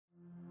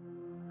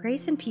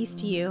Grace and peace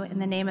to you in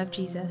the name of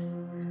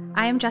Jesus.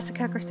 I am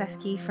Jessica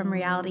Grzeski from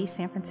Reality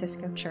San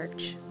Francisco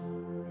Church.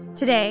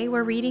 Today,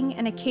 we're reading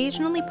and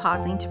occasionally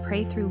pausing to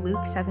pray through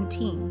Luke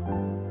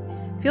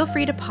 17. Feel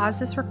free to pause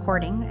this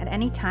recording at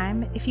any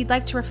time if you'd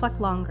like to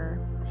reflect longer,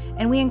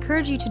 and we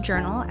encourage you to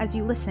journal as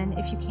you listen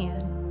if you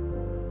can.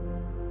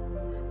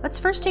 Let's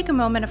first take a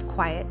moment of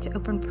quiet to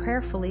open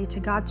prayerfully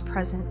to God's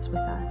presence with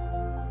us.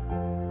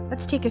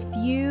 Let's take a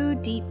few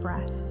deep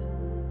breaths.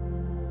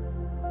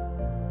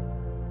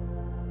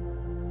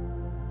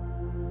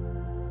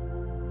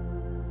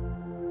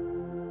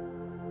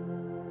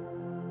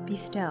 Be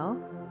still.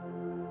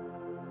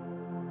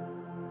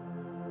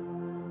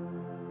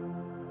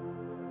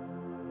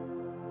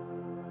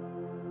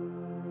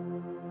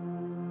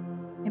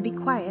 And be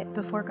quiet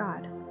before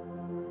God.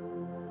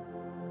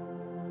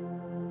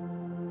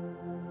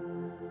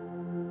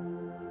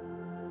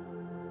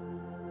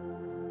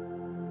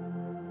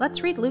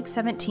 Let's read Luke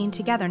 17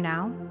 together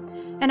now,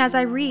 and as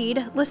I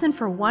read, listen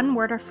for one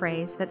word or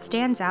phrase that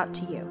stands out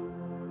to you.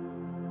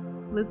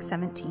 Luke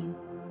 17.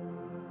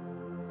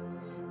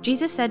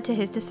 Jesus said to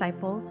his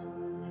disciples,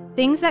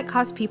 "Things that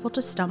cause people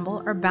to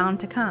stumble are bound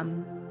to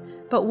come,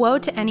 but woe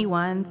to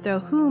anyone through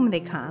whom they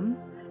come.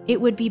 It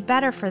would be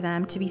better for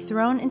them to be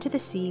thrown into the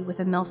sea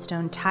with a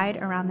millstone tied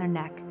around their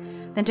neck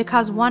than to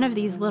cause one of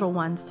these little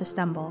ones to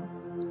stumble.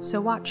 So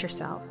watch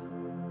yourselves.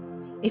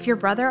 If your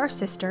brother or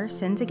sister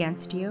sins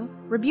against you,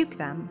 rebuke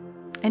them,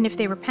 and if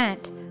they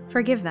repent,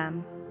 forgive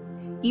them.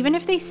 Even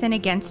if they sin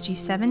against you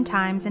 7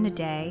 times in a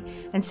day,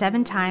 and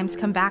 7 times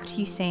come back to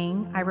you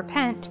saying, 'I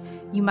repent,'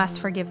 you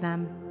must forgive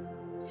them."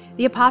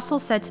 The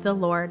apostles said to the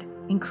Lord,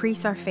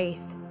 "Increase our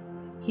faith."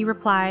 He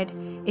replied,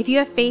 "If you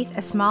have faith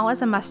as small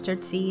as a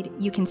mustard seed,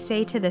 you can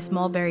say to this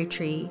mulberry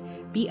tree,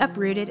 'Be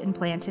uprooted and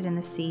planted in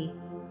the sea,'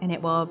 and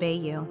it will obey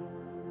you.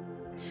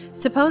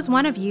 Suppose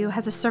one of you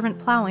has a servant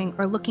plowing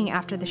or looking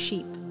after the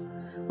sheep.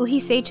 Will he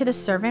say to the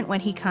servant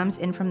when he comes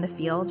in from the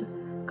field,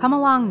 'Come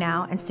along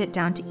now and sit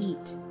down to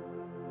eat'?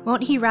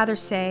 Won't he rather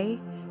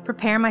say,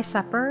 'Prepare my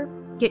supper,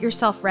 get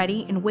yourself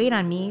ready, and wait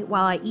on me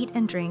while I eat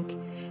and drink,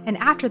 and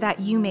after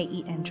that you may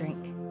eat and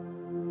drink'?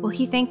 Will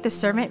he thank the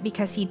servant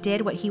because he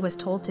did what he was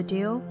told to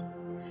do?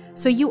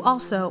 So you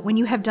also, when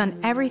you have done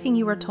everything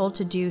you were told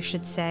to do,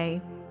 should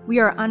say, 'We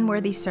are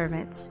unworthy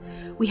servants.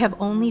 We have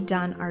only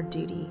done our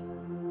duty.'"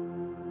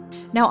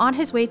 Now on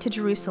his way to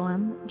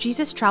Jerusalem,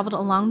 Jesus traveled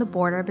along the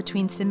border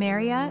between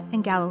Samaria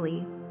and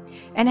Galilee.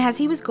 And as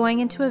he was going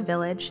into a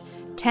village,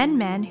 10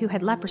 men who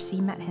had leprosy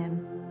met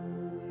him.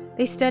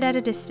 They stood at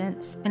a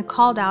distance and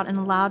called out in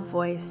a loud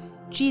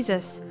voice,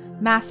 "Jesus,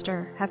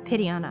 Master, have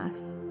pity on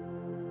us."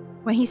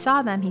 When he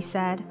saw them, he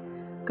said,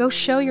 "Go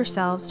show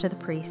yourselves to the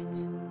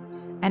priests."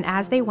 And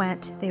as they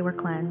went, they were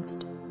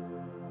cleansed.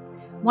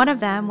 One of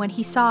them, when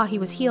he saw he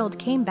was healed,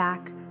 came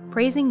back,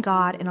 praising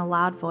God in a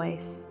loud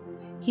voice.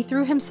 He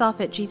threw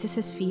himself at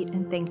Jesus' feet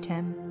and thanked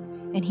him,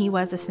 and he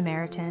was a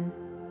Samaritan.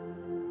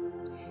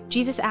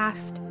 Jesus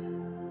asked,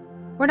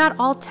 "Were not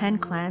all 10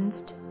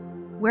 cleansed?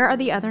 Where are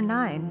the other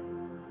 9?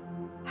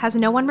 Has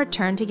no one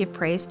returned to give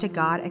praise to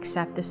God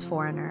except this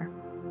foreigner?"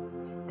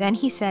 Then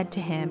he said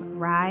to him,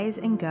 "Rise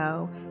and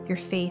go, your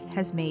faith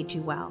has made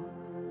you well."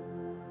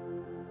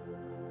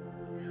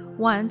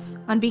 Once,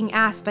 on being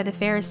asked by the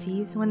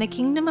Pharisees when the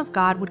kingdom of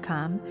God would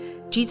come,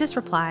 Jesus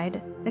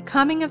replied, "The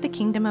coming of the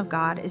kingdom of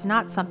God is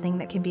not something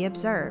that can be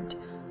observed,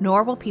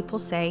 nor will people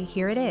say,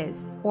 'Here it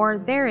is,' or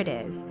 'There it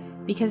is,'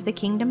 because the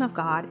kingdom of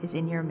God is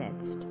in your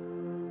midst."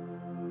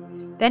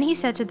 Then he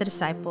said to the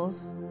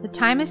disciples, "The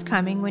time is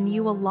coming when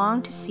you will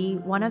long to see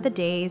one of the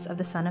days of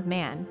the Son of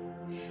Man,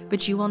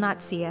 but you will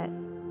not see it.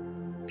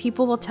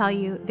 People will tell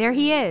you, 'There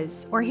he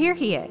is,' or 'Here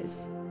he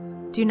is.'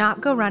 Do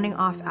not go running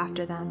off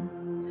after them.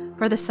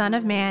 For the Son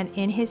of Man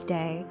in his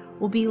day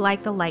will be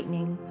like the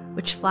lightning,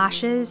 which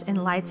flashes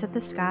and lights up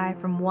the sky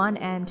from one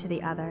end to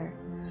the other.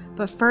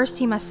 But first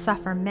he must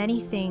suffer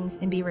many things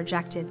and be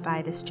rejected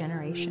by this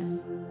generation.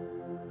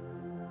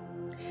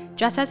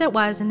 Just as it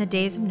was in the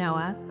days of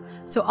Noah,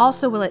 so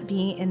also will it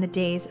be in the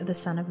days of the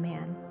Son of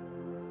Man.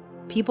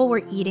 People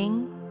were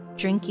eating,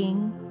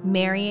 drinking,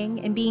 marrying,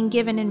 and being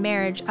given in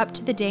marriage up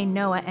to the day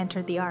Noah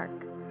entered the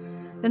ark.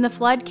 Then the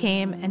flood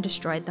came and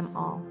destroyed them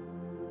all.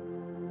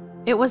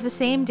 It was the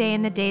same day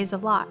in the days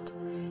of Lot.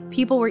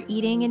 People were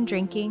eating and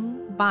drinking,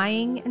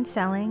 buying and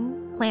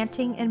selling,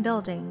 planting and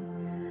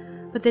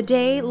building. But the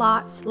day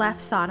Lot left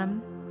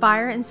Sodom,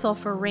 fire and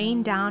sulfur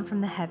rained down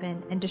from the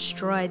heaven and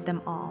destroyed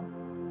them all.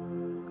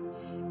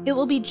 It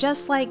will be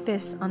just like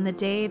this on the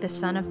day the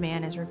Son of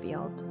Man is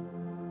revealed.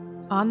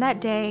 On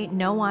that day,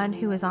 no one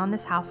who is on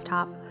this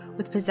housetop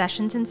with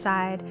possessions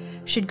inside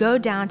should go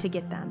down to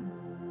get them.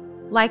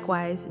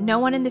 Likewise, no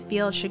one in the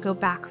field should go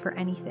back for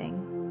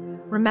anything.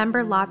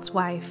 Remember Lot's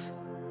wife.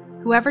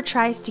 Whoever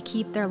tries to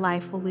keep their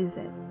life will lose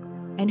it,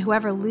 and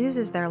whoever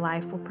loses their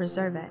life will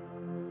preserve it.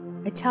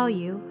 I tell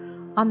you,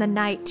 on the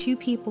night 2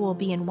 people will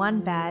be in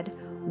one bed,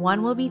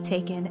 one will be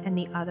taken and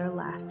the other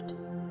left.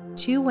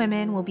 2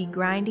 women will be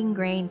grinding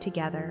grain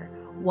together,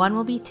 one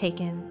will be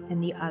taken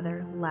and the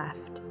other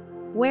left.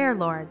 "Where,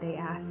 Lord?" they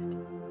asked.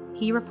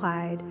 He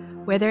replied,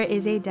 "Where there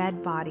is a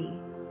dead body,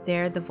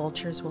 there the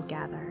vultures will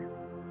gather."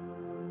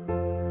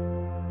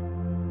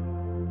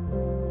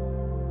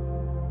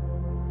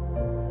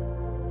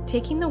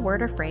 Taking the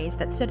word or phrase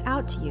that stood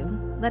out to you,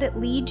 let it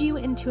lead you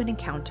into an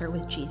encounter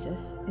with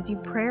Jesus as you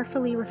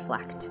prayerfully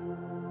reflect.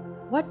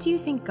 What do you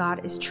think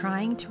God is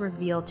trying to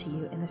reveal to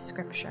you in the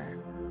scripture?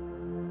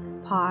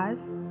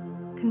 Pause,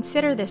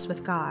 consider this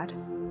with God,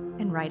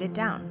 and write it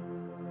down.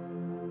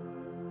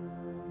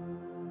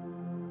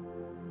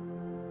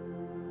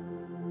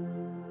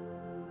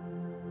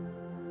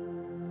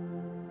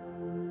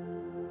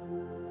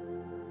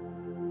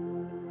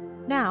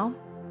 Now,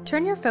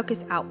 turn your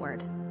focus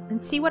outward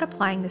and see what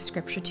applying the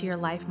scripture to your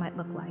life might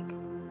look like.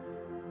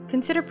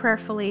 Consider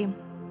prayerfully,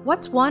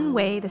 what's one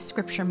way the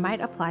scripture might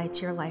apply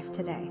to your life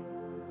today?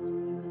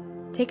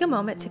 Take a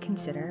moment to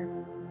consider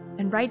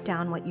and write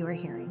down what you are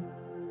hearing.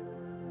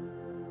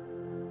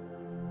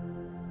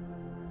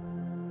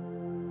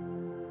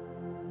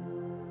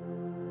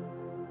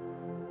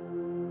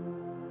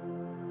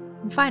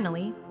 And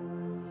finally,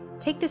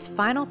 take this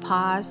final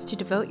pause to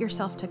devote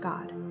yourself to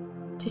God,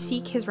 to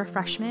seek His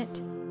refreshment,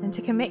 and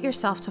to commit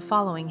yourself to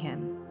following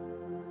Him.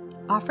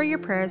 Offer your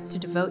prayers to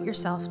devote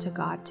yourself to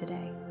God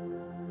today.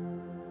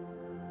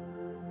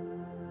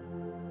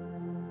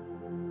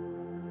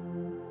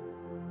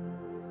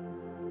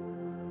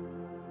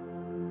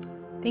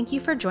 Thank you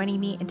for joining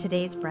me in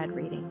today's bread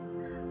reading.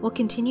 We'll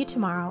continue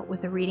tomorrow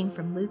with a reading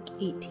from Luke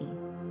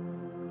 18.